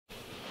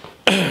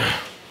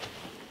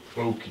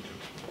Okay.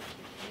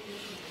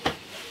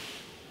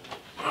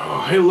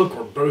 Oh, hey, look,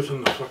 we're both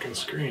in the fucking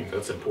screen.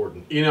 That's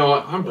important. You know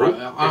what?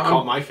 It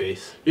caught my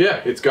face.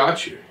 Yeah, it's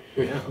got you.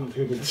 Yeah.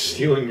 It's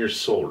stealing your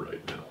soul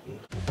right now.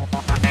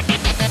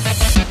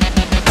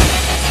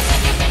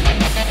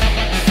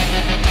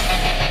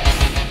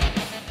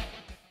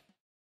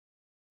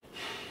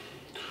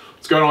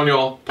 What's going on,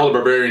 y'all? Paul the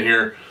Barbarian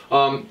here.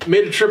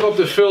 Made a trip up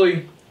to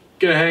Philly.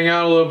 Gonna hang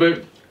out a little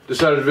bit.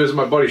 Decided to visit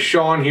my buddy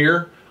Sean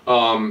here.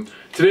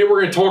 Today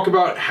we're going to talk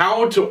about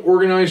how to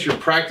organize your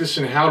practice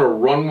and how to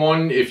run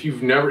one. If you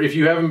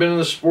haven't been in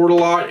the sport a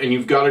lot and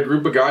you've got a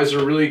group of guys that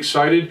are really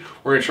excited,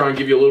 we're going to try and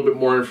give you a little bit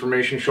more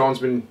information. Sean's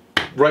been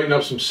writing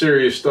up some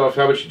serious stuff.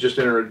 How about you just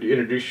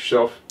introduce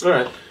yourself? All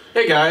right.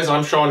 Hey guys,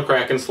 I'm Sean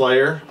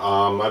Krakenslayer.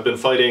 I've been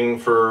fighting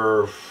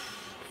for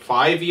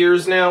 5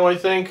 years now, I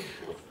think.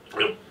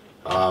 Yep.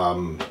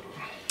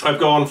 I've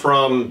gone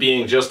from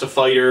being just a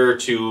fighter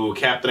to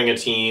captaining a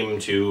team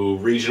to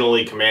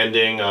regionally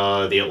commanding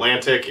the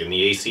Atlantic and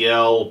the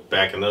ACL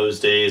back in those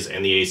days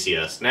and the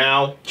ACS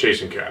now.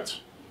 Chasing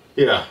cats.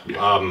 Yeah.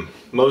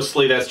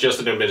 Mostly that's just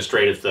an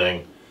administrative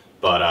thing,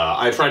 but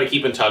I try to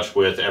keep in touch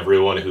with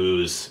everyone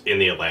who's in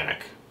the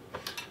Atlantic.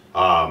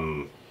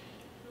 I've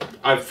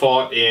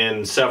fought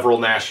in several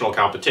national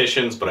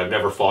competitions, but I've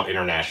never fought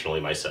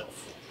internationally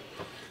myself.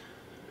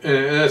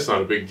 And that's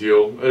not a big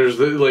deal. There's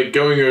like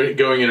going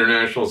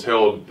international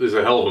is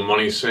a hell of a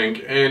money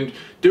sink, and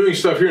doing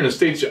stuff here in the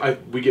States,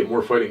 we get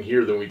more fighting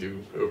here than we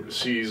do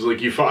overseas.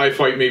 Like I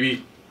fight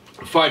maybe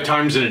 5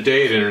 times in a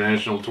day at an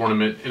international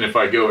tournament, and if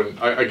I go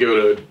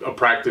to a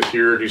practice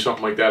here or do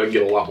something like that, I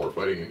get a lot more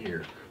fighting in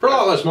here for a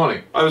lot less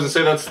money. I was gonna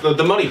say that's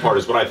the money part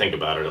is what I think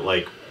about it.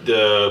 Like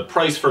the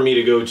price for me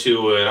to go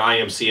to an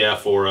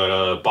IMCF or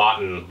a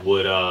Botten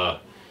would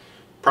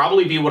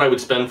probably be what I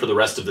would spend for the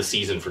rest of the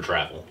season for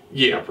travel.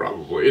 Yeah,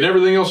 probably. And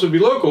everything else would be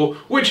local,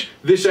 which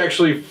this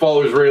actually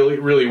follows really,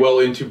 really well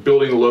into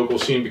building the local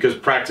scene, because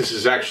practice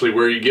is actually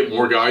where you get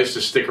more guys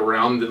to stick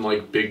around than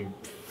like big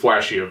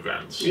flashy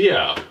events.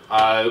 Yeah.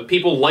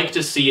 People like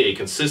to see a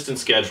consistent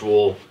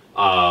schedule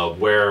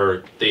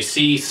where they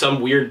see some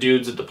weird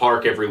dudes at the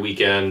park every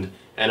weekend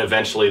and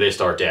eventually they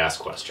start to ask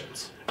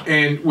questions.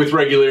 And with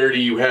regularity,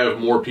 you have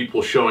more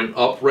people showing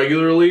up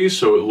regularly,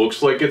 so it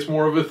looks like it's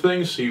more of a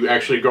thing, so you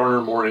actually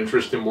garner more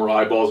interest and more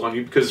eyeballs on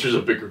you, because there's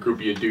a bigger group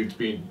of you dudes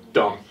being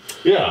dumb.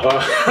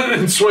 Yeah.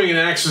 And swinging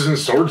axes and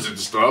swords and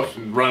stuff,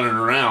 and running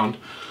around.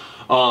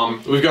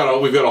 We've got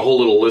a whole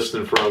little list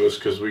in front of us,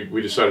 because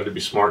we decided to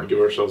be smart and give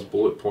ourselves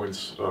bullet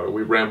points.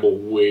 We ramble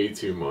way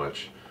too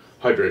much.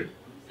 Hydrate.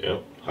 Yeah.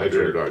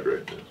 Hydrate.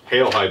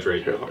 Hail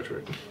hydrate. Hail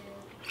hydrate.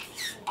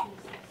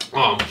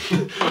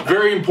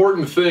 Very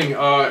important thing,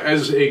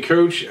 as a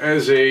coach,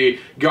 as a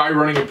guy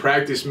running a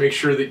practice, make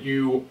sure that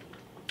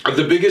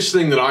the biggest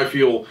thing that I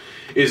feel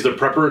is the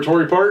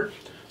preparatory part.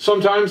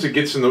 Sometimes it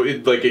gets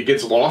it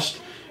gets lost,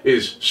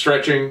 is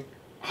stretching,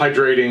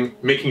 hydrating,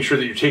 making sure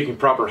that you're taking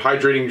proper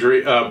hydrating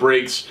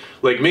breaks,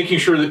 like making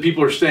sure that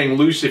people are staying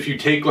loose. If you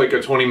take like a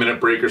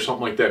 20-minute break or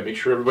something like that, make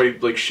sure everybody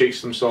like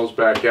shakes themselves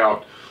back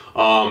out.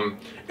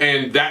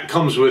 And that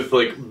comes with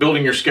like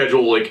building your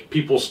schedule. Like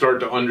people start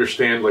to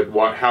understand like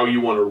how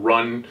you want to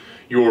run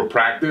your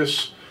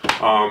practice.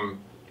 And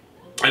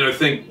I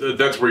think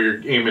that's where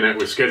you're aiming at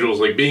with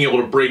schedules, like being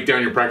able to break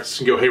down your practice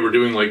and go, hey, we're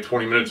doing like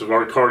 20 minutes of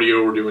our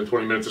cardio, we're doing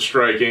 20 minutes of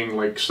striking,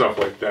 like stuff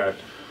like that.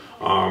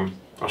 I'll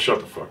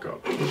shut the fuck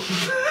up.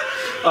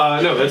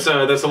 No, that's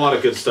a lot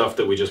of good stuff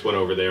that we just went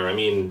over there. I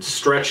mean,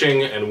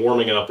 stretching and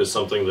warming up is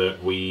something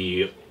that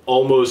we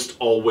almost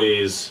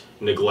always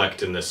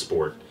neglect in this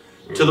sport.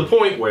 To the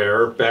point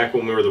where, back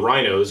when we were the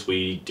Rhinos,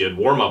 we did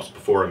warm-ups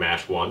before a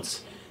match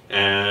once,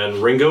 and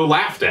Ringo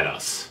laughed at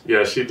us.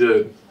 Yes, he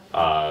did.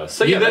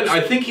 So yeah, I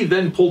think he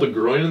then pulled a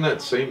groin in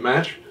that same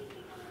match.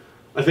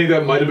 I think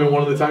that might have been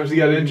one of the times he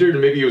got injured,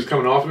 and maybe he was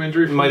coming off an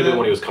injury. Might have been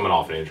when he was coming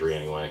off an injury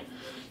anyway.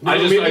 No,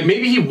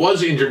 maybe he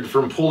was injured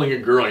from pulling a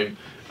groin.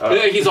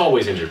 He's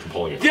always injured from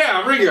pulling a groin.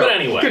 Yeah, Ringo. But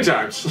anyway. Good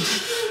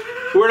times.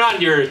 We're not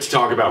here to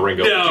talk about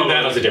Ringo. No. We'll do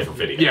that as a different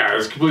video. Yeah,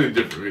 it's a completely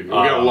different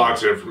video. We got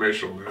lots of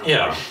information on that.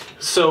 Yeah.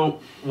 So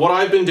what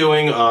I've been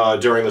doing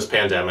during this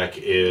pandemic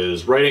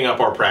is writing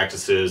up our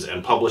practices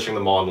and publishing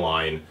them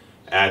online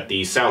at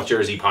the South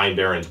Jersey Pine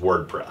Barrens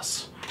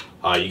WordPress.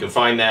 You can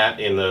find that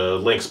in the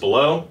links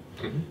below.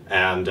 Mm-hmm.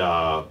 And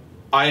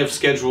I've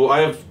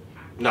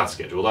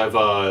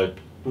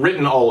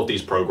written all of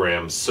these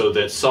programs so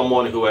that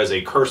someone who has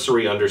a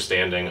cursory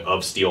understanding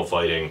of steel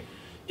fighting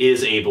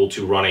is able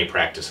to run a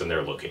practice in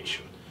their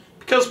location.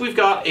 Because we've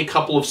got a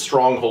couple of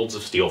strongholds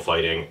of steel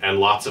fighting and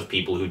lots of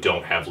people who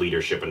don't have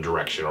leadership and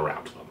direction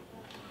around them.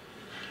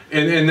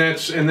 And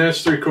that's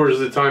 3/4 of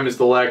the time is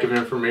the lack of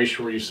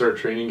information, where you start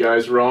training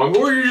guys wrong,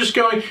 or you're just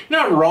going,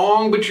 not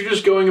wrong, but you're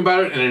just going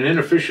about it in an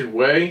inefficient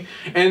way.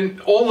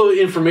 And all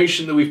the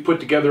information that we've put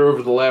together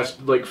over the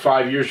last like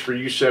 5 years for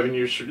you, 7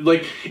 years,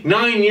 like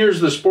 9 years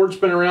the sport's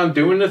been around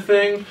doing the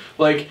thing,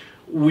 like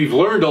we've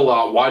learned a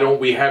lot. Why don't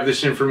we have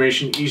this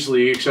information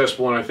easily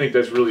accessible? And I think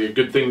that's really a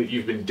good thing that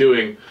you've been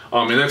doing.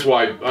 And that's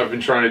why I've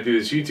been trying to do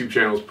this YouTube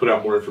channel, is put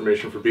out more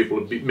information for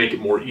people to make it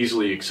more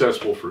easily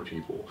accessible for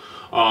people.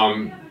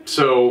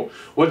 So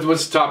what's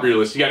the top of your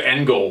list? You got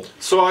end goal.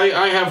 So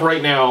I have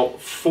right now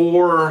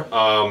 4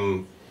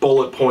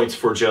 bullet points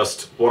for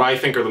just what I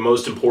think are the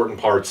most important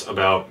parts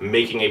about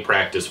making a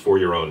practice for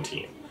your own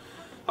team.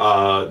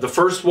 The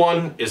first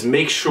one is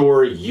make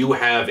sure you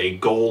have a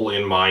goal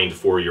in mind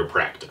for your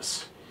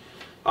practice.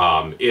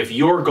 If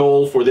your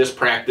goal for this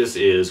practice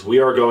is, we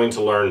are going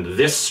to learn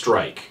this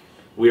strike,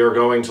 we are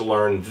going to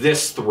learn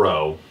this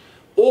throw,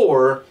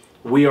 or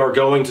we are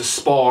going to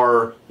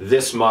spar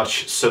this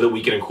much so that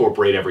we can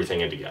incorporate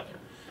everything in together.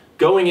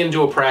 Going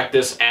into a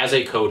practice as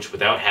a coach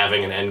without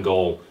having an end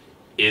goal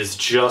is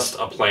just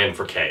a plan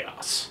for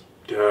chaos.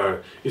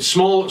 It's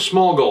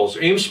small goals.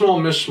 Aim small,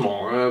 miss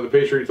small. The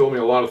Patriot told me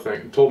a lot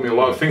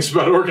of things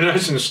about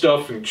organizing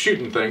stuff and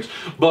shooting things.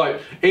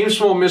 But aim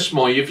small, miss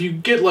small. If you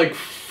get like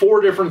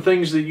 4 different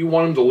things that you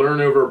want them to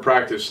learn over a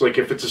practice, like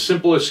if it's a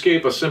simple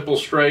escape, a simple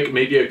strike,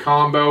 maybe a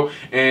combo,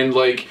 and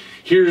like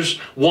here's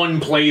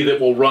one play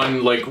that we'll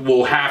run, like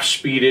we'll half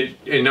speed it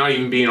and not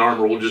even be in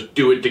armor. We'll just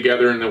do it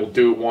together, and then we'll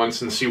do it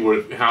once and see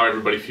how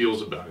everybody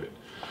feels about it.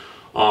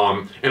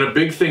 And a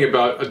big thing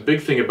about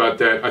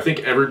that, I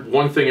think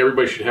one thing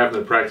everybody should have in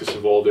their practice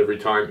involved every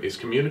time is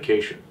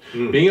communication.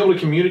 Being able to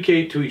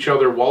communicate to each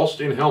other whilst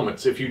in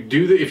helmets. If you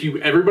do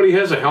that, everybody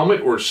has a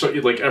helmet, or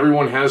like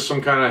everyone has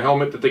some kind of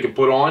helmet that they can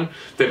put on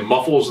that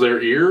muffles their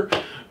ear,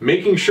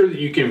 making sure that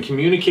you can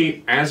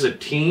communicate as a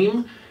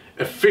team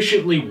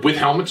efficiently with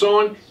helmets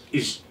on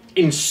is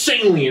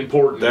insanely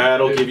important.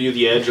 That'll give you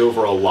the edge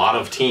over a lot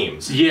of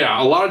teams.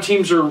 Yeah, a lot of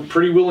teams are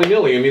pretty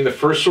willy-nilly. I mean, the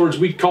first swords,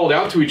 we called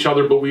out to each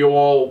other, but we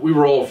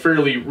were all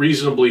fairly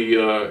reasonably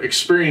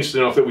experienced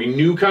enough that we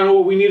knew kind of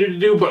what we needed to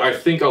do, but I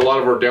think a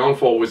lot of our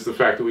downfall was the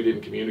fact that we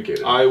didn't communicate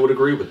it. I would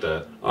agree with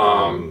that.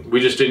 We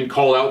just didn't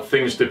call out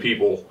things to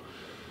people.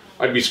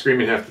 I'd be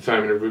screaming half the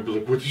time, and everybody would be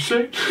like, "What'd you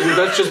say?" Well,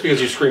 that's just because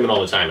you're screaming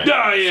all the time.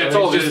 Yeah,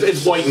 so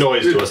it's white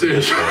noise to us at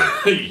this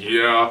point.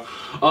 Yeah.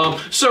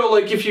 So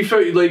like if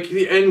you like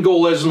the end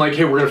goal isn't like,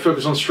 hey, we're going to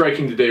focus on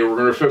striking today, or we're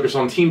going to focus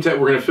on team we're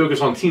going to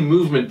focus on team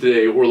movement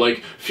today, or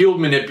like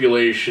field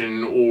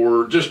manipulation,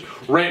 or just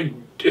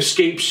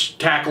escapes,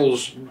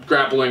 tackles,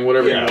 grappling,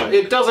 whatever you want.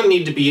 It doesn't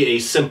need to be a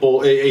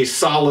simple, a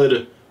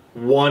solid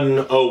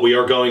one, we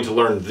are going to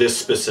learn this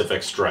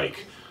specific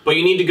strike. But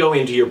you need to go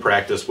into your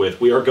practice with,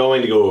 we are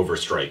going to go over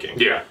striking.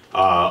 Yeah.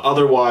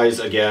 Otherwise,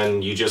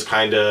 again, you just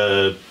kind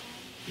of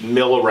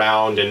mill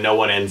around and no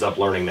one ends up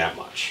learning that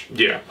much.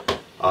 Yeah.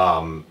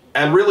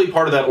 And really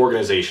part of that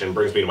organization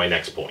brings me to my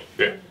next point.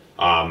 Yeah.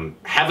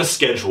 Have a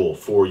schedule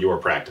for your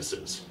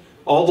practices.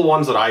 All the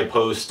ones that I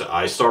post,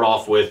 I start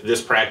off with,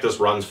 this practice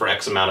runs for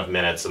X amount of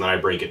minutes, and then I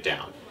break it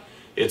down.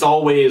 It's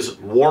always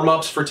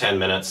warm-ups for 10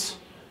 minutes,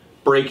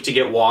 break to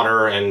get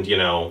water, and, you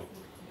know,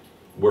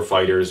 we're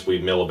fighters, we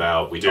mill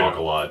about, we talk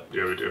a lot.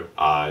 Yeah, we do.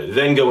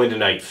 Then go into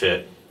night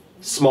fit,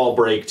 small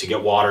break to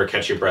get water,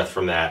 catch your breath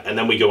from that, and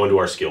then we go into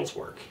our skills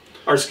work.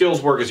 Our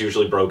skills work is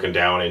usually broken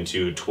down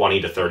into 20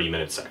 to 30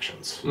 minute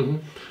sections. Mm-hmm.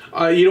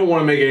 You don't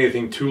want to make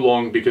anything too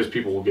long because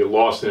people will get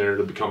lost in it, or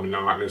it'll become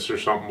monotonous or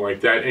something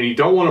like that. And you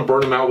don't want to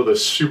burn them out with a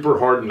super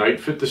hard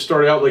night fit to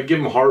start out. Like,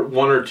 give them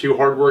 1 or 2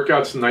 hard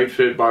workouts. Night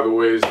fit, by the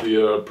way, is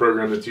the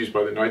program that's used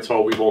by the Knights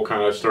Hall. We've all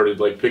kind of started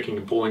like picking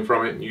and pulling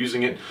from it and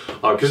using it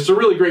because it's a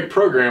really great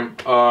program.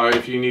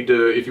 If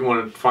you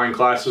want to find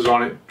classes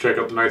on it, check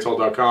out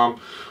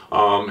thenightshall.com.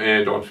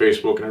 And on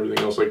Facebook and everything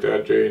else like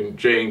that.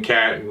 Jay and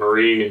Kat and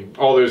Marie and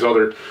all those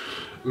other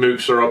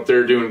mooks are up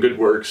there doing good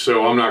work,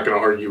 so I'm not going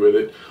to argue with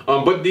it.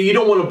 But you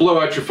don't want to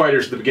blow out your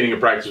fighters at the beginning of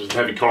practice with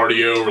heavy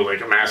cardio or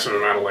like a massive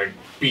amount of like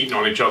beating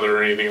on each other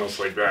or anything else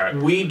like that.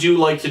 We do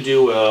like to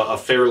do a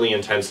fairly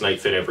intense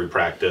night fit every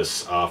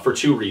practice for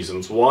 2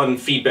 reasons. One,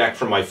 feedback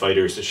from my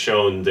fighters has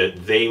shown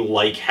that they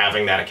like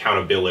having that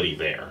accountability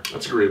there.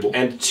 That's agreeable.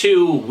 And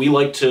 2, we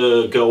like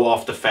to go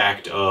off the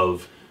fact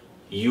of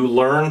you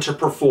learn to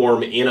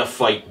perform in a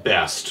fight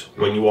best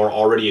when you are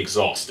already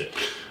exhausted.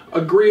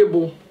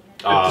 Agreeable.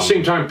 At the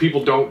same time,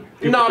 people don't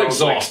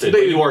exhausted,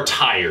 but you are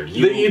tired.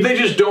 They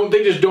just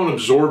don't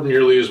absorb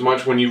nearly as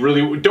much when you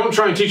really don't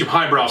try and teach them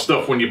highbrow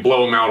stuff when you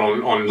blow them out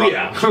on running.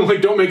 Yeah.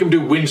 Like, don't make them do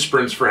wind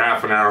sprints for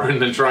half an hour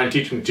and then try and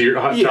teach them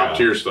top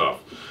tier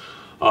stuff.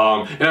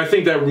 And I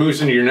think that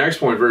moves into your next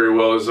point very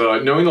well, is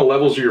knowing the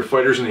levels of your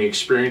fighters and the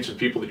experience of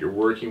people that you're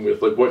working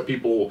with, like what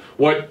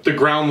the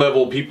ground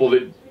level people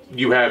that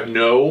you have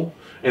know.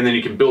 And then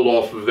you can build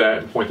off of that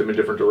and point them in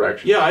different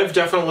directions. Yeah, I've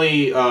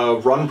definitely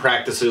run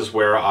practices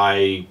where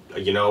I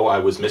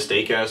was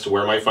mistaken as to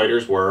where my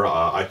fighters were.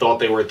 I thought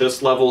they were at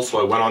this level, so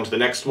I went on to the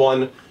next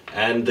one,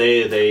 and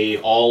they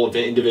all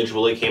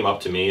individually came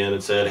up to me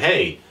and said,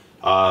 hey,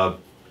 I'm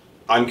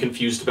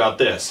confused about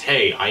this.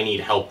 Hey, I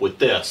need help with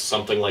this,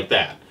 something like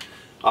that.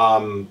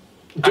 And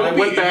I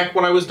went back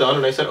when I was done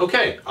and I said,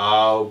 okay,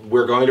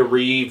 we're going to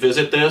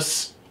revisit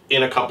this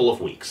in a couple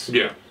of weeks.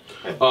 Yeah.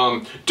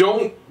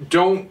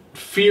 Don't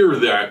fear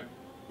that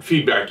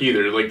feedback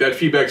either. Like, that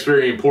feedback's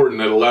very important.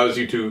 That allows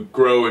you to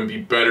grow and be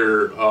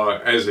better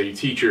as a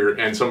teacher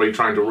and somebody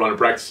trying to run a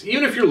practice.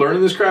 Even if you're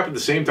learning this crap at the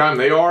same time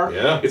they are,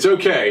 it's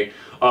okay.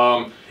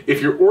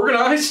 If you're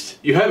organized,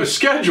 you have a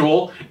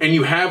schedule, and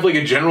you have like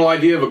a general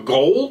idea of a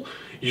goal,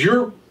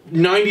 you're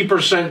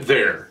 90%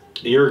 there.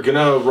 You're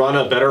gonna run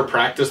a better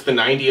practice than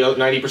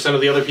 90%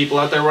 of the other people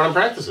out there running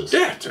practices.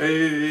 Yeah.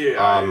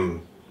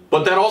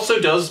 But that also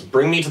does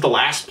bring me to the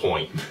last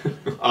point.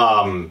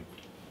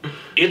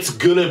 It's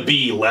gonna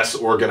be less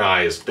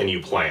organized than you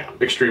plan.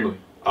 Extremely.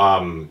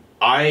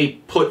 I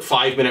put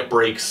 5-minute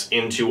breaks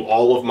into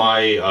all of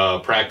my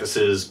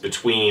practices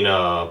between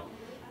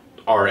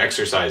our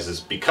exercises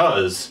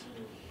because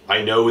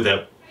I know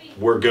that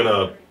we're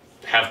gonna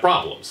have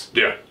problems.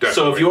 Yeah, definitely.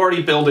 So if you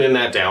already build in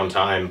that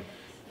downtime,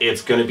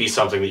 it's gonna be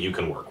something that you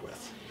can work with.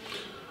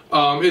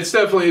 It's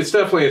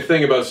definitely a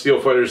thing about steel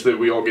fighters that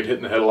we all get hit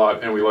in the head a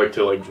lot, and we like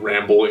to like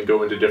ramble and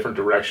go into different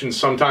directions.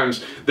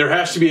 Sometimes there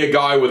has to be a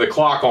guy with a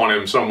clock on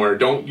him somewhere.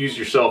 Don't use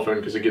your cell phone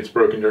because it gets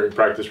broken during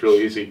practice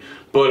really easy.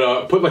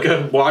 But put like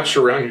a watch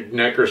around your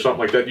neck or something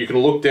like that. You can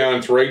look down,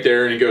 it's right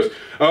there, and he goes,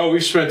 "Oh,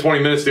 we've spent 20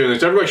 minutes doing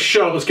this. Everybody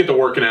shut up, let's get to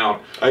working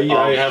out." I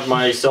have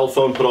my cell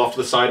phone put off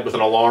to the side with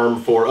an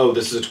alarm for, oh,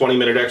 this is a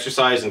 20-minute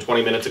exercise, in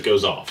 20 minutes it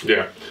goes off.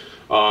 Yeah.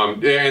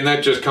 And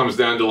that just comes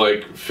down to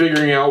like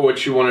figuring out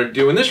what you want to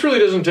do, and this really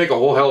doesn't take a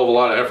whole hell of a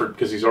lot of effort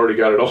because he's already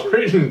got it all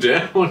written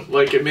down.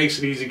 Like, it makes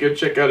it easy. Go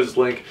check out his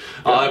link.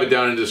 I'll have it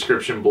down in the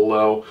description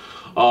below.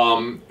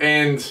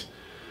 And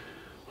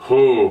I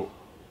don't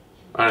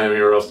have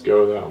anywhere else to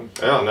go with that one.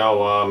 Yeah,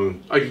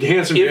 no.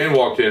 Handsome Dan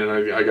walked in,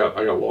 and I got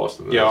lost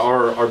in this. Yeah,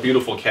 our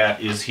beautiful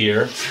cat is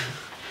here.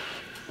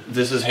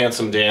 This is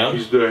Handsome Dan.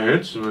 He's the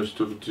handsomest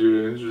of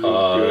dudes.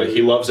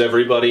 He loves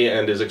everybody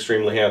and is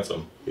extremely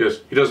handsome. Yes,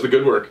 he does the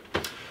good work.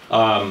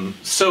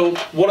 So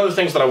one of the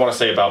things that I want to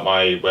say about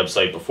my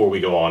website before we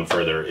go on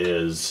further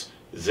is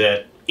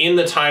that in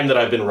the time that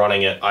I've been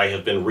running it, I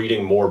have been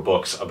reading more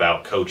books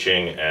about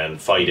coaching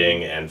and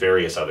fighting and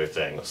various other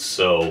things.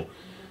 So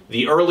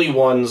the early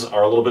ones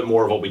are a little bit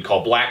more of what we'd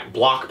call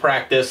block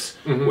practice,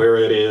 where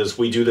it is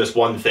we do this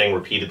one thing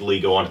repeatedly,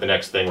 go on to the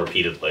next thing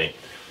repeatedly.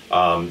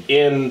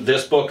 In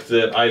this book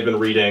that I've been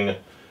reading,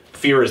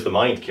 Fear is the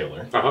Mind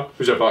Killer.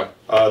 Who's that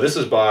by? This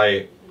is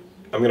by,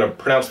 I'm going to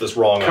pronounce this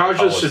wrong.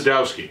 Kaja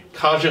Sadowski.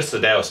 Kaja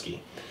Sadowski.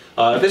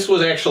 This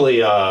was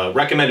actually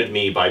recommended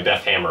me by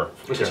Beth Hammer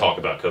to talk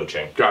about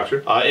coaching.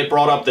 Gotcha. It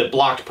brought up that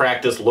blocked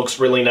practice looks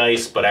really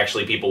nice, but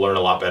actually people learn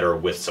a lot better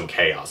with some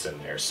chaos in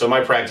there. So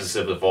my practices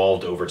have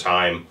evolved over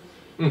time,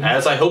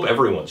 as I hope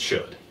everyone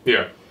should.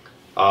 Yeah.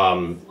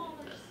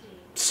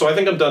 So I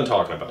think I'm done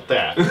talking about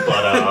that.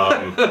 But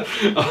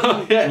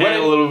and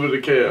a little bit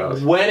of chaos.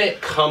 When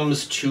it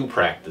comes to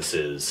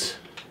practices,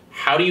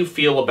 how do you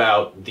feel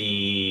about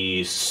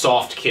the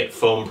soft kit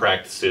foam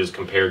practices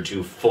compared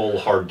to full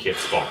hard kit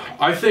sparring?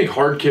 I think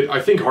hard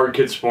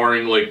kit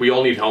sparring, like, we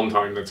all need helm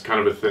time, that's kind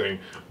of a thing.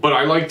 But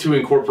I like to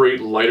incorporate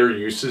lighter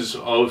uses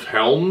of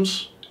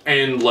helms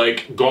and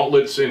like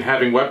gauntlets and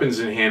having weapons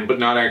in hand, but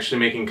not actually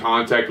making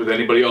contact with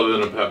anybody other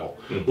than a pedal.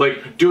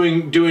 Like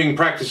doing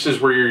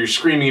practices where you're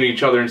screaming at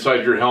each other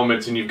inside your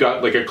helmets and you've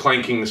got like a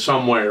clanking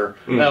somewhere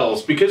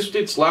else because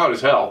it's loud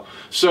as hell.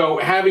 So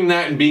having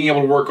that and being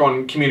able to work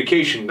on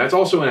communication, that's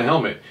also in a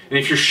helmet. And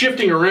if you're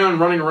shifting around,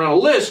 running around a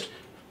list,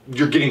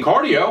 you're getting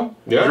cardio.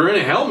 You're in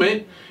a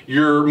helmet.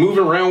 You're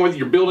moving around with,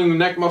 you're building the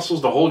neck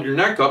muscles to hold your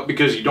neck up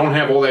because you don't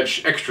have all that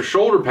extra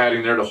shoulder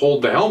padding there to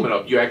hold the helmet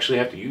up. You actually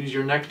have to use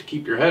your neck to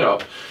keep your head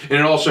up. And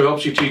it also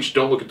helps you teach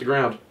don't look at the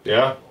ground.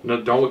 Yeah.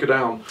 No, don't look it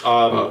down.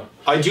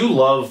 I do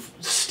love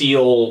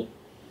steel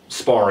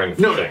sparring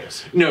for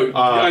things. No,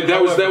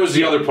 that was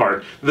the other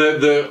part.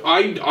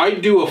 I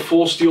do a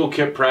full steel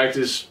kit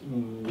practice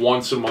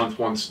once a month,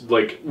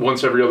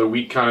 once every other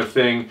week kind of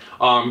thing.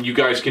 You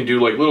guys can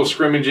do like little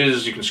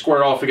scrimmages, you can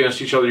square off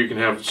against each other, you can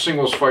have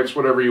singles fights,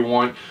 whatever you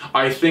want.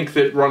 I think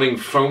that running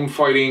foam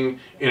fighting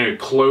in a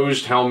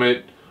closed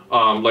helmet,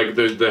 like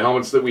the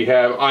helmets that we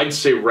have, I'd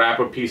say wrap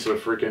a piece of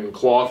freaking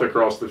cloth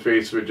across the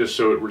face of it just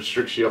so it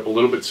restricts you up a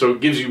little bit, so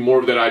it gives you more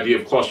of that idea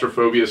of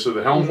claustrophobia, so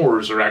the helm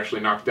horrors are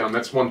actually knocked down.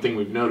 That's one thing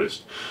we've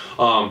noticed.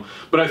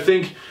 But I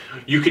think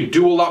you can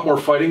do a lot more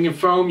fighting in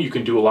foam, you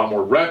can do a lot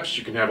more reps,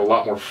 you can have a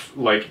lot more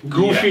like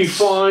goofy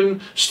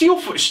fun.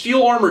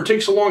 Steel armor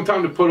takes a long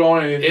time to put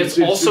on, and it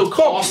also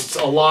costs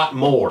a lot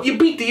more. You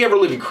beat the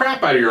ever-living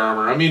crap out of your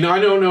armor. I mean, I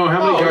don't know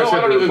how many guys have to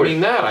I don't even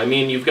mean that. I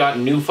mean, you've got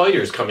new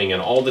fighters coming in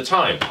all the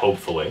time,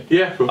 hopefully.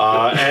 Yeah.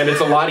 And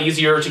it's a lot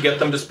easier to get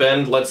them to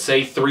spend, let's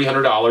say,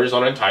 $300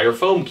 on an entire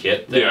foam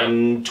kit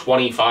than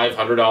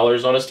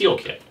 $2,500 on a steel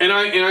kit. And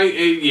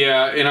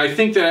I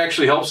think that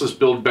actually helps us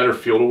build better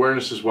field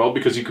awareness as well,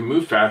 because you can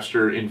move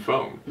faster in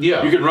foam.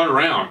 Yeah. You can run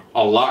around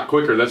a lot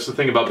quicker. That's the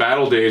thing about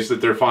battle days that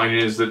they're finding,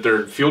 is that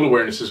their field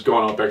awareness has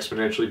gone up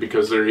exponentially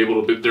because they're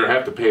able to they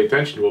have to pay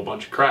attention to a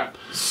bunch of crap.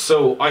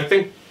 So I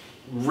think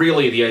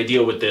really the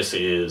idea with this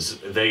is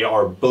they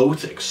are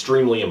both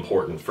extremely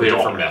important for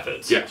different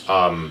methods. Yes.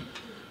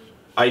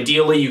 I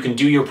Ideally, you can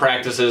do your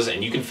practices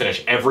and you can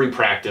finish every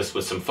practice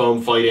with some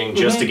foam fighting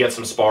just to get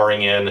some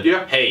sparring in.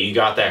 Yeah. Hey, you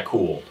got that,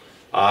 cool.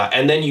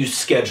 And then you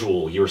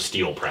schedule your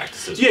steel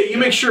practices. Yeah, you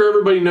make sure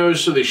everybody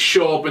knows, so they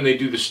show up and they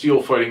do the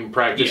steel fighting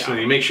practice, and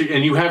they make sure,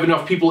 and you have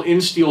enough people in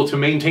steel to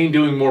maintain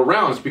doing more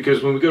rounds,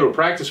 because when we go to a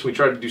practice, we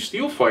try to do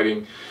steel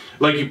fighting,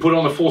 like you put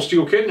on the full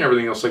steel kit and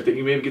everything else like that,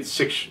 you maybe get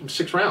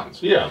six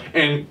rounds. Yeah.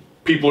 And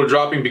people are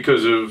dropping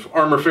because of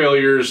armor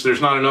failures.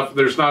 There's not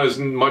as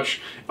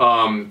much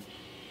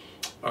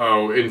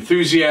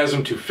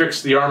enthusiasm to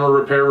fix the armor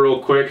repair real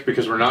quick,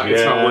 because we're not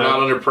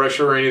under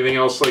pressure or anything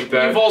else like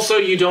that.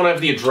 You don't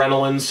have the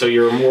adrenaline, so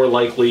you're more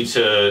likely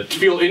to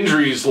feel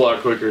injuries a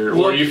lot quicker,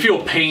 or you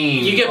feel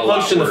pain. You get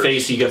punched in the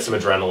face, you get some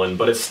adrenaline,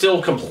 but it's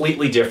still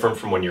completely different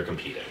from when you're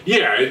competing.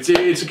 Yeah, it's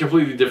a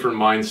completely different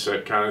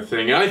mindset kind of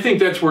thing, and I think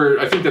that's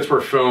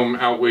where foam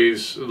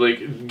outweighs,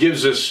 like,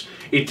 gives us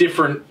a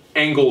different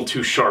angle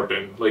to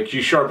sharpen. Like,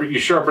 you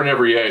sharpen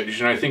every edge,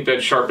 and I think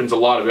that sharpens a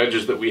lot of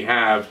edges that we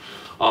have.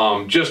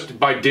 Just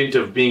by dint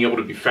of being able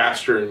to be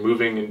faster and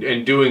moving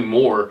and doing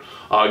more,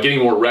 getting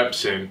more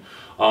reps in.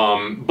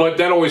 But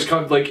that always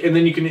comes, like, and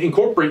then you can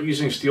incorporate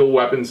using steel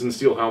weapons and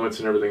steel helmets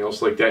and everything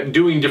else like that, and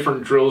doing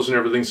different drills and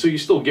everything, so you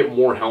still get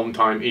more helm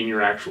time in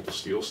your actual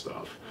steel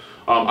stuff.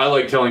 I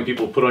like telling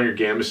people, put on your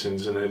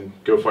gambesons and then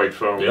go fight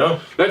foam. Yeah.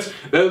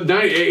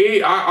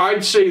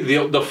 I'd say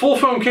the full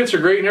foam kits are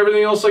great and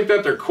everything else like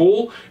that. They're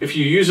cool. If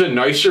you use a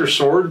nicer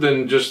sword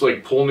than just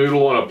like pull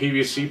noodle on a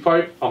PVC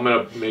pipe, I'm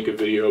going to make a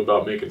video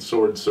about making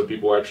swords so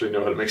people actually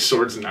know how to make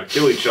swords and not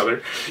kill each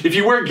other. If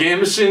you wear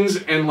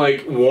gambesons and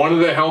like one of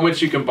the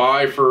helmets you can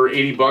buy for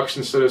 80 bucks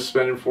instead of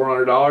spending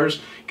 $400,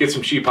 get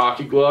some cheap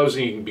hockey gloves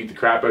and you can beat the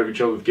crap out of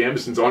each other with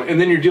gambesons on,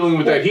 and then you're dealing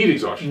with that heat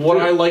exhaustion. What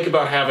I like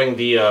about having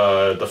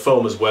the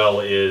foam as well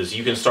is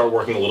you can start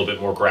working a little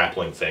bit more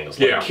grappling things,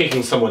 like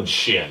kicking someone's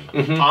shin.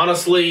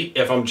 Honestly,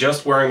 if I'm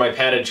just wearing my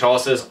padded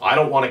chausses, I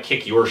don't want to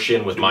kick your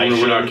shin with my shin.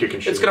 We're not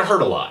kicking shins. It's going to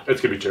hurt a lot.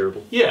 It's going to be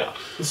terrible. Yeah.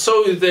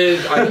 So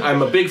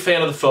I'm a big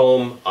fan of the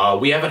foam.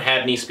 We haven't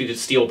had any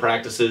steel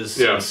practices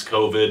since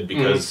COVID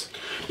because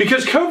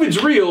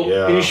COVID's real,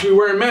 and you should be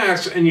wearing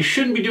masks, and you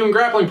shouldn't be doing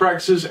grappling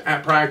practices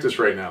at practice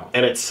right now.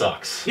 And it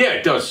sucks. Yeah,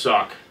 it does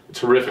suck. It's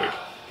horrific.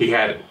 He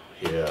had it.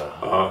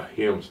 Yeah.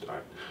 He almost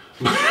died.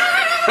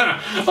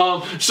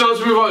 So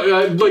let's move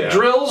on.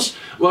 Drills.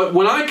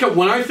 When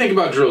I think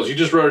about drills, you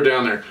just wrote it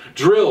down there.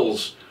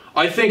 Drills.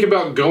 I think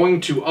about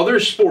going to other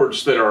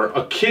sports that are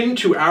akin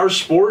to our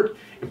sport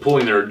and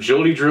pulling their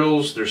agility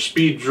drills, their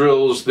speed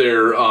drills,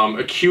 their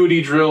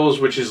acuity drills,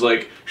 which is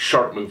like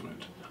sharp movement.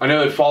 I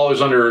know that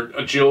follows under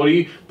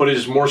agility, but it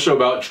is more so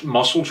about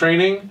muscle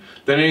training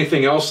than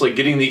anything else, like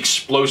getting the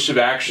explosive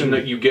action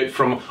that you get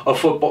from a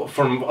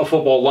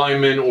football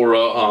lineman or a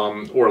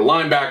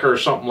linebacker or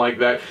something like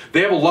that.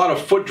 They have a lot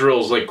of foot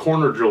drills, like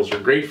corner drills are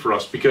great for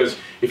us, because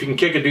if you can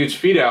kick a dude's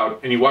feet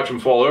out and you watch him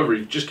fall over,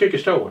 you just kick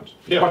his toe once.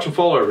 Yeah. Watch him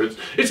fall over.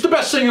 It's the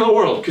best thing in the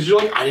world, because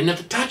you're like, I didn't have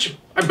to touch him.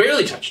 I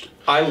barely touched him.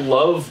 I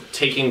love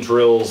taking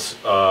drills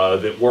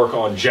that work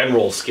on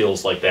general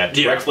skills like that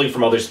directly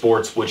from other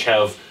sports, which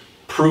have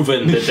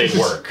proven that they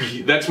work.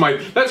 That's my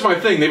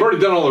thing. They've already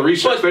done all the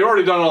research. They've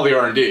already done all the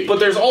R&D. But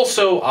there's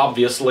also,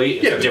 obviously,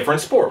 it's a different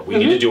sport. We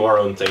need to do our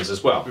own things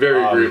as well.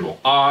 Very agreeable.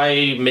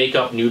 I make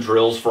up new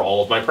drills for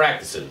all of my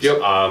practices. Yep.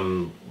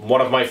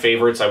 One of my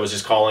favorites I was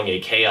just calling a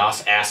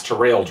chaos ass to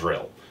rail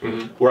drill,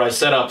 where I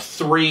set up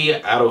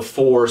 3 out of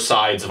 4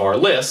 sides of our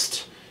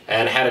list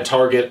and had a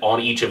target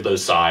on each of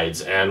those sides,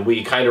 and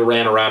we kind of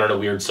ran around in a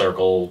weird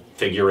circle,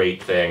 figure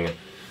 8 thing.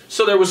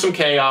 So there was some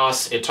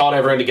chaos. It taught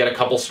everyone to get a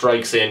couple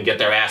strikes in, get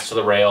their ass to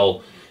the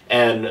rail,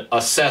 and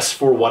assess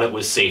for when it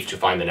was safe to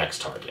find the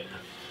next target.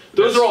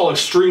 Those are all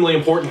extremely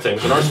important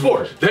things in our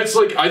sport. That's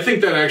like, I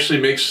think that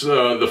actually makes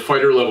the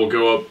fighter level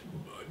go up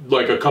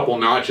like a couple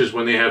notches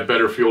when they have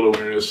better field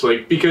awareness.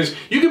 Like, because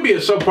you can be a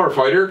subpar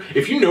fighter,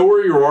 if you know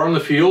where you are on the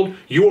field,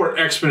 you are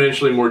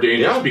exponentially more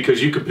dangerous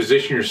because you can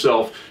position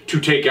yourself to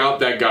take out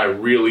that guy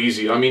real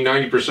easy. I mean,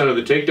 90% of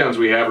the takedowns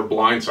we have are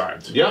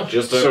blindsides. Yeah,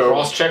 just a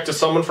cross-check to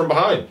someone from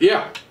behind.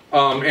 Yeah.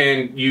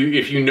 And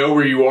if you know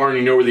where you are and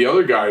you know where the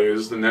other guy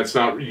is, then that's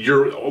not,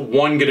 you're,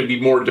 one, going to be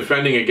more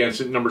defending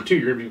against it. Number 2,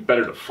 you're going to be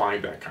better to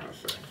find that kind of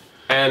thing.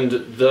 And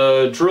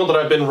the drill that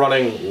I've been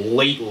running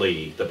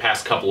lately, the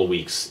past couple of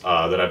weeks,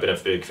 that I've been a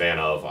big fan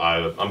of,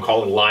 I'm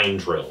calling line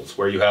drills,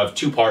 where you have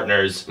 2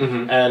 partners,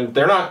 and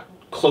they're not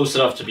close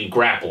enough to be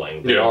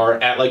grappling. They are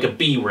at like a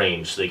B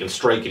range, so they can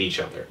strike at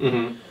each other.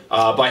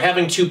 By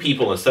having 2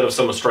 people instead of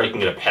someone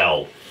striking at a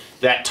Pell,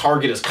 that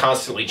target is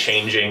constantly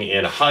changing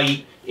in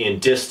height, in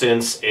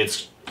distance.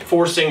 It's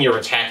forcing your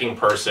attacking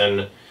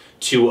person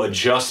to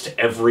adjust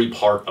every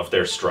part of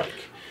their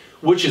strike,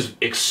 which is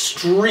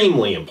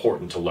extremely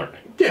important to learning.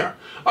 Yeah.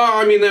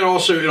 I mean, it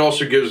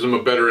also gives them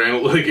a better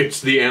analog. Like, it's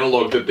the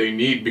analog that they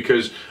need,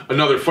 because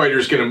another fighter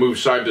is going to move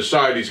side to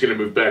side. He's going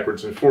to move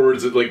backwards and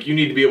forwards. Like, you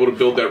need to be able to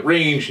build that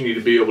range. You need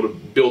to be able to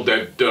build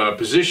that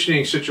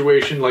positioning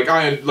situation. Like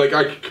I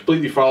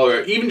completely follow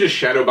that. Even just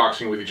shadow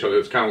boxing with each other,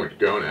 that's kind of what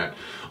you're going at.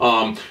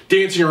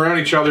 dancing around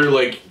each other,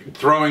 like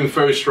throwing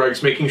faux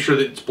strikes, making sure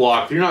that it's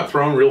blocked. You're not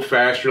throwing real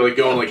fast. You're like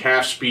going like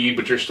half speed,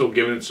 but you're still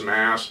giving it some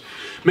ass.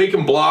 Make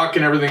them block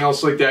and everything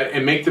else like that,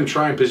 and make them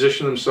try and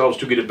position themselves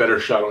to get a better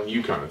shot on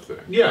you, kind of thing.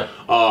 Yeah.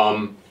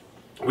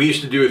 We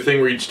used to do a thing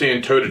where you'd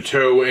stand toe to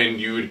toe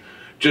and you'd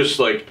just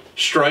like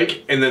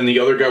strike, and then the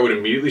other guy would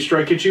immediately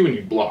strike at you, and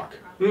you'd block.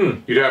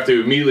 You'd have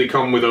to immediately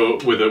come with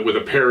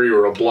a parry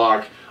or a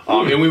block,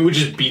 and we would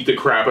just beat the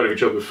crap out of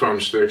each other with foam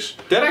sticks.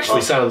 That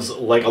actually sounds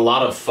like a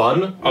lot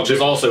lot, which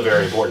is also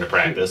very important to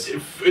practice.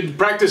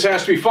 Practice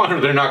has to be fun, or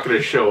they're not going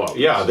to show up.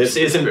 Yeah, this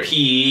isn't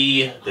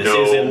PE. This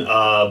isn't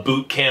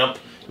boot camp.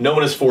 No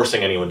one is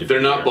forcing anyone to.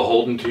 They're not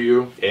beholden to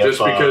you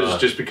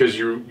just because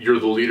you're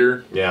the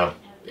leader. Yeah.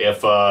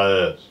 If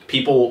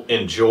people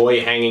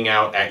enjoy hanging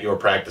out at your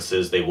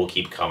practices, they will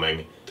keep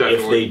coming.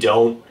 Definitely. If they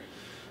don't,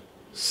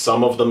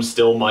 some of them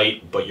still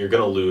might, but you're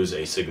going to lose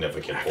a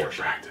significant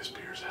portion. Practice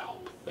beers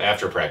help.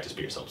 After practice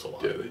beers helps a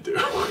lot. Yeah, they do.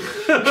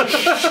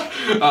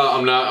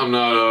 I'm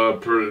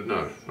not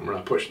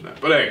pushing that.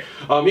 But hey,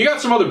 you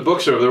got some other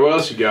books over there. What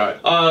else you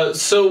got?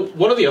 So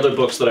one of the other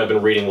books that I've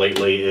been reading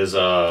lately is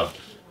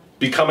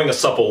Becoming a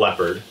Supple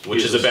Leopard,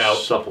 which is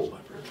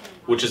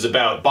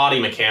about body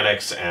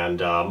mechanics and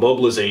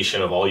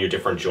mobilization of all your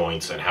different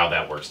joints and how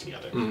that works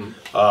together.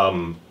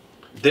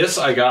 This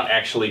I got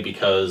actually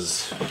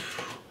because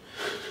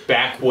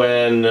back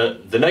when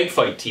the Night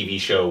Fight TV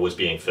show was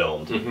being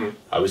filmed,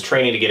 I was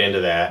training to get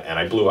into that, and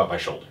I blew out my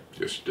shoulder.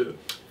 Yes, you did.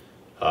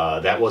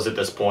 That was at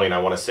this point, I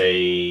want to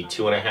say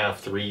 2.5,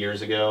 3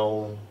 years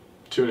ago.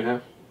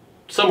 2.5?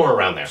 Somewhere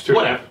around there.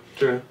 Whatever.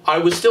 2.5. I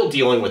was still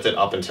dealing with it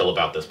up until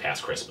about this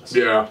past Christmas.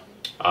 Yeah.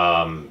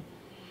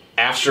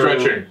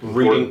 After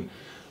reading,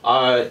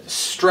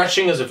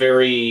 stretching is a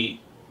very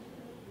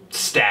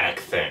static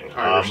thing.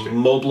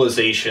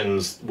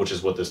 Mobilizations, which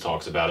is what this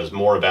talks about, is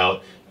more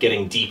about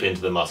getting deep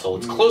into the muscle.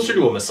 It's closer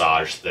to a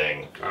massage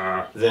thing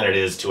than it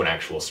is to an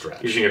actual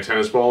stretch. Using a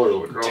tennis ball or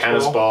lacrosse ball?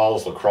 Tennis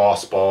balls,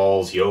 lacrosse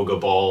balls, yoga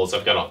balls.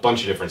 I've got a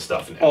bunch of different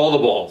stuff now. All the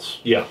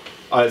balls. Yeah.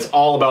 It's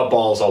all about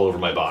balls all over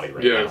my body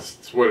right now. Yeah,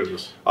 it's what it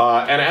is.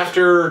 And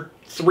after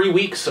 3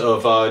 weeks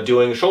of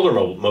doing shoulder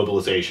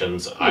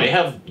mobilizations, I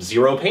have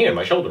zero pain in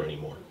my shoulder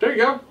anymore. There you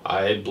go.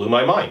 I blew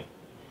my mind.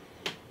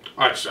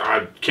 I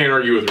can't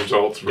argue with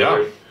results,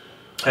 really.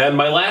 Yeah. And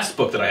my last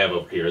book that I have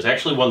over here is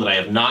actually one that I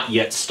have not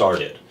yet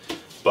started.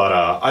 But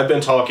I've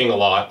been talking a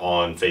lot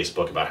on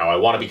Facebook about how I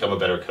want to become a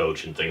better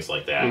coach and things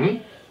like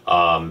that.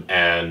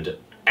 And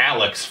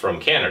Alex from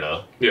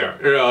Canada. Yeah,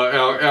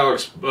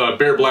 Alex,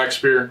 Bear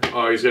Blackspear.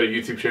 He's got a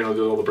YouTube channel,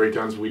 does all the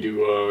breakdowns. We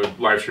do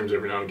live streams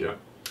every now and again.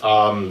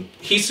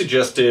 He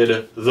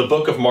suggested The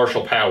Book of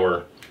Martial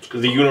Power,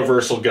 The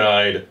Universal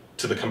Guide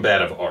to the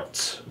Combative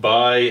Arts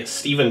by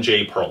Stephen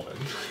J. Perlman.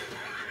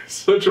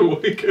 Such a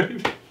white guy.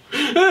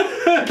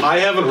 I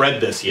haven't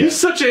read this yet. He's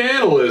such an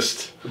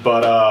analyst.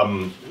 But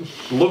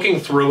looking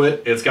through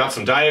it, it's got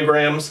some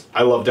diagrams.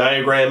 I love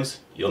diagrams.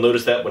 You'll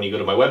notice that when you go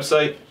to my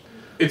website.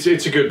 It's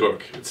a good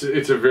book.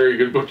 It's a very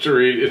good book to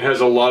read. It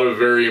has a lot of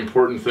very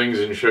important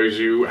things and shows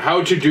you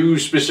how to do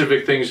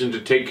specific things and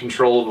to take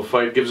control of a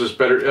fight. It gives us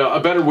a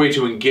better way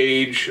to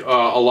engage.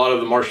 A lot of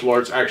the martial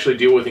arts actually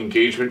deal with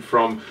engagement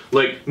from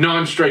like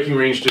non-striking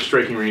range to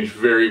striking range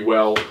very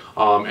well,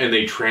 and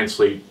they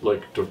translate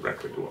like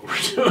directly to what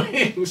we're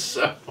doing.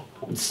 So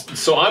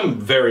I'm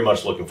very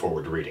much looking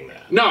forward to reading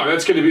that. No,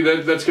 that's gonna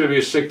be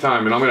a sick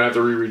time, and I'm gonna have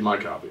to reread my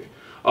copy.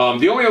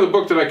 The only other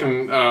book that I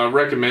can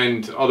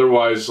recommend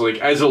otherwise, like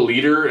as a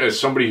leader, as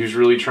somebody who's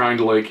really trying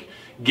to like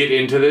get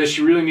into this,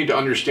 you really need to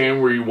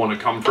understand where you want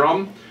to come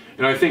from.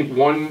 And I think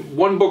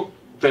one book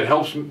that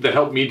helped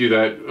me do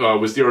that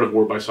was The Art of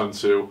War by Sun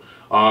Tzu.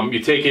 You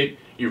take it,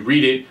 you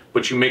read it,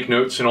 but you make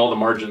notes in all the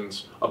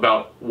margins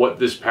about what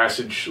this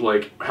passage,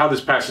 like how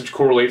this passage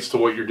correlates to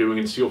what you're doing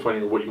in steel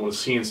fighting, or what you want to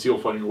see in steel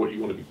fighting, or what you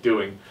want to be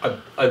doing.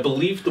 I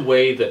believe the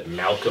way that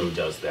Malcolm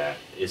does that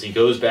is he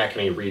goes back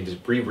and he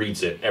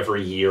rereads it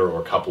every year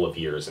or a couple of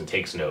years and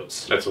takes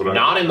notes. That's what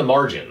Not in the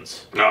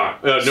margins.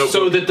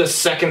 So that the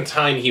second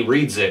time he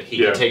reads it, he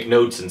can take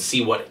notes and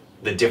see what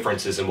the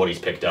difference is in what he's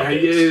picked up.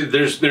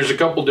 There's a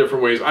couple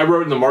different ways. I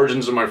wrote in the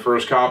margins of my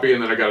first copy,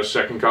 and then I got a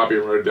second copy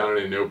and wrote it down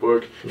in a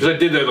notebook. Because I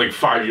did that like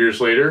 5 years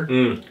later.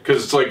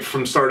 Because it's like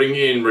from starting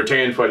in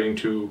rattan fighting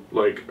to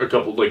like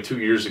 2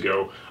 years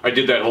ago, I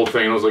did that whole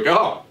thing, and I was like,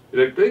 oh,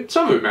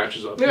 some of it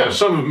matches up. Yeah.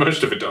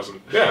 Most of it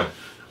doesn't. Yeah.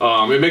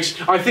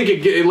 I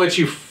think it lets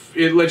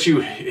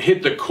you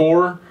hit the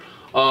core,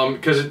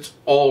 because it's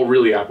all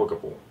really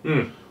applicable.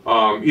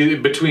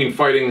 Between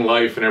fighting,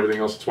 life, and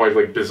everything else. That's why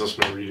like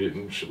businessmen read it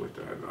and shit like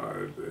that.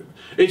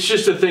 It's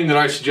just a thing that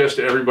I suggest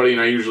to everybody,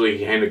 and I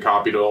usually hand a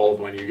copy to all of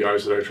my new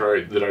guys that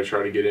I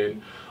try to get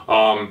in.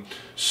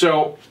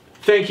 So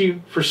thank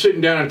you for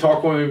sitting down and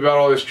talking with me about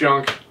all this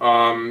junk.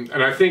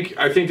 And I think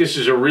this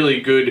is a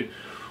really good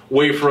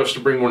way for us to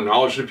bring more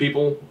knowledge to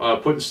people,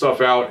 putting stuff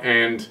out.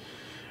 And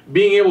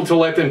being able to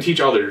let them teach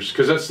others,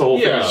 because that's the whole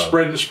thing, is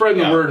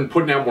spreading the word and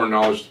putting out more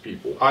knowledge to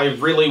people. I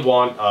really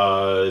want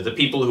the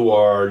people who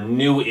are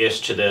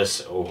new-ish to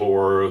this,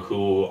 or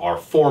who are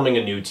forming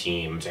a new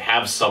team, to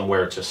have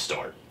somewhere to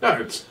start.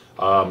 Yeah,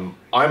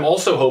 I'm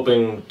also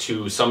hoping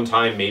to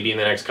sometime, maybe in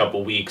the next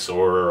couple weeks,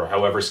 or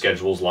however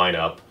schedules line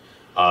up,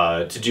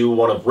 to do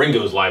one of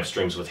Ringo's live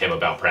streams with him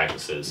about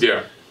practices.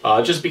 Yeah.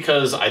 Just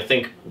because I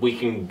think we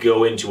can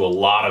go into a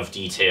lot of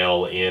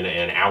detail in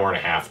an hour and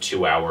a half,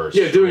 2 hours.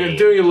 Yeah, doing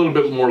a little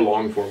bit more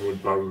long form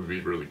would probably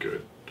be really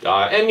good.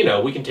 And you know,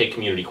 we can take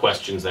community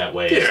questions that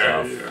way. Yeah,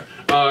 and stuff.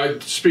 yeah.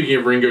 Speaking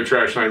of Ringo,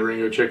 Trash Night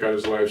Ringo, check out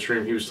his live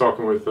stream. He was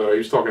talking with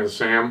to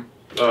Sam.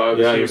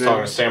 Yeah, he was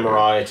talking to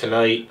Samurai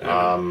tonight.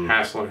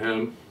 Hassling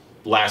him.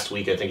 Last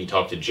week, I think he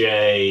talked to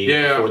Jay.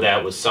 Yeah. Before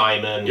that was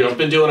Simon. Yep. He's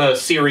been doing a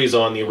series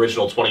on the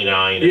original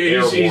 29.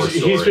 Yeah,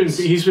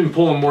 he's been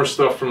pulling more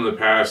stuff from the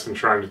past and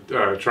trying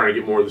to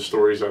get more of the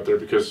stories out there,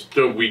 because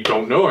we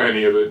don't know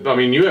any of it. I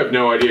mean, you have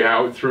no idea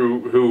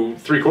who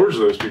 3/4 of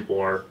those people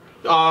are.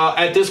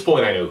 At this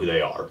point, I know who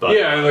they are. But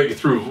yeah,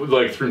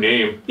 through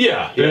name.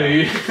 Yeah.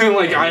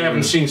 Like I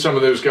haven't seen some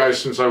of those guys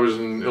since I was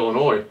in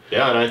Illinois.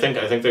 Yeah, and I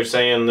think they're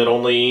saying that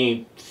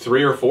only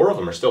 3 or 4 of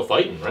them are still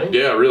fighting, right?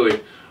 Yeah, really.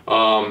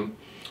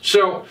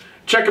 So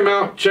check them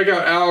out. Check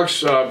out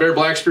Alex Bear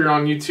Blackspear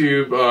on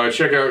YouTube.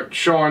 Check out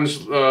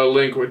Sean's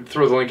link.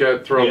 Throw the link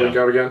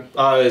out again.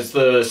 It's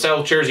the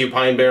Saddle Chairs You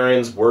Pine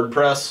Barrens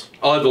WordPress.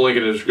 I'll have the link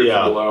in the description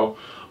below.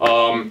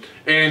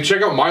 And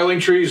check out my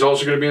LINKTREE. Is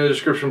also going to be in the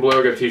description below.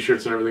 I got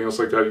t-shirts and everything else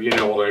like that. You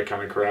know, all that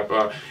kind of crap.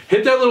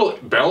 Hit that little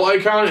bell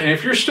icon, and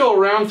if you're still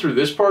around through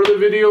this part of the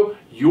video,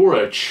 you're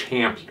a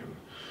champion.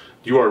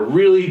 You are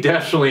really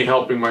definitely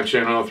helping my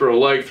channel. I'll throw a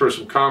like, throw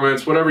some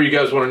comments, whatever you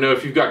guys want to know.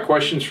 If you've got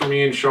questions for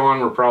me and Sean,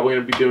 we're probably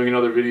going to be doing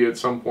another video at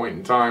some point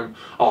in time.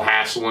 I'll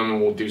hassle him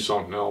and we'll do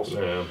something else.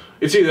 Yeah.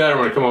 It's either that or I'm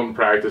going to come up and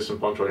practice and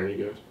punch on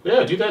you guys.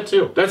 Yeah, do that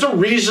too. That's a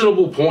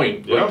reasonable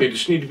point. Yeah. Like, they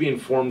just need to be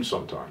informed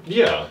sometimes.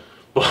 Yeah.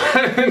 But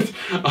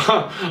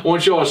I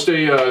want you all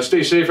to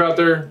stay safe out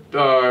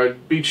there,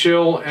 be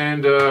chill,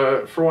 and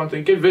for one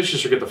thing, get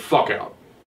vicious or get the fuck out.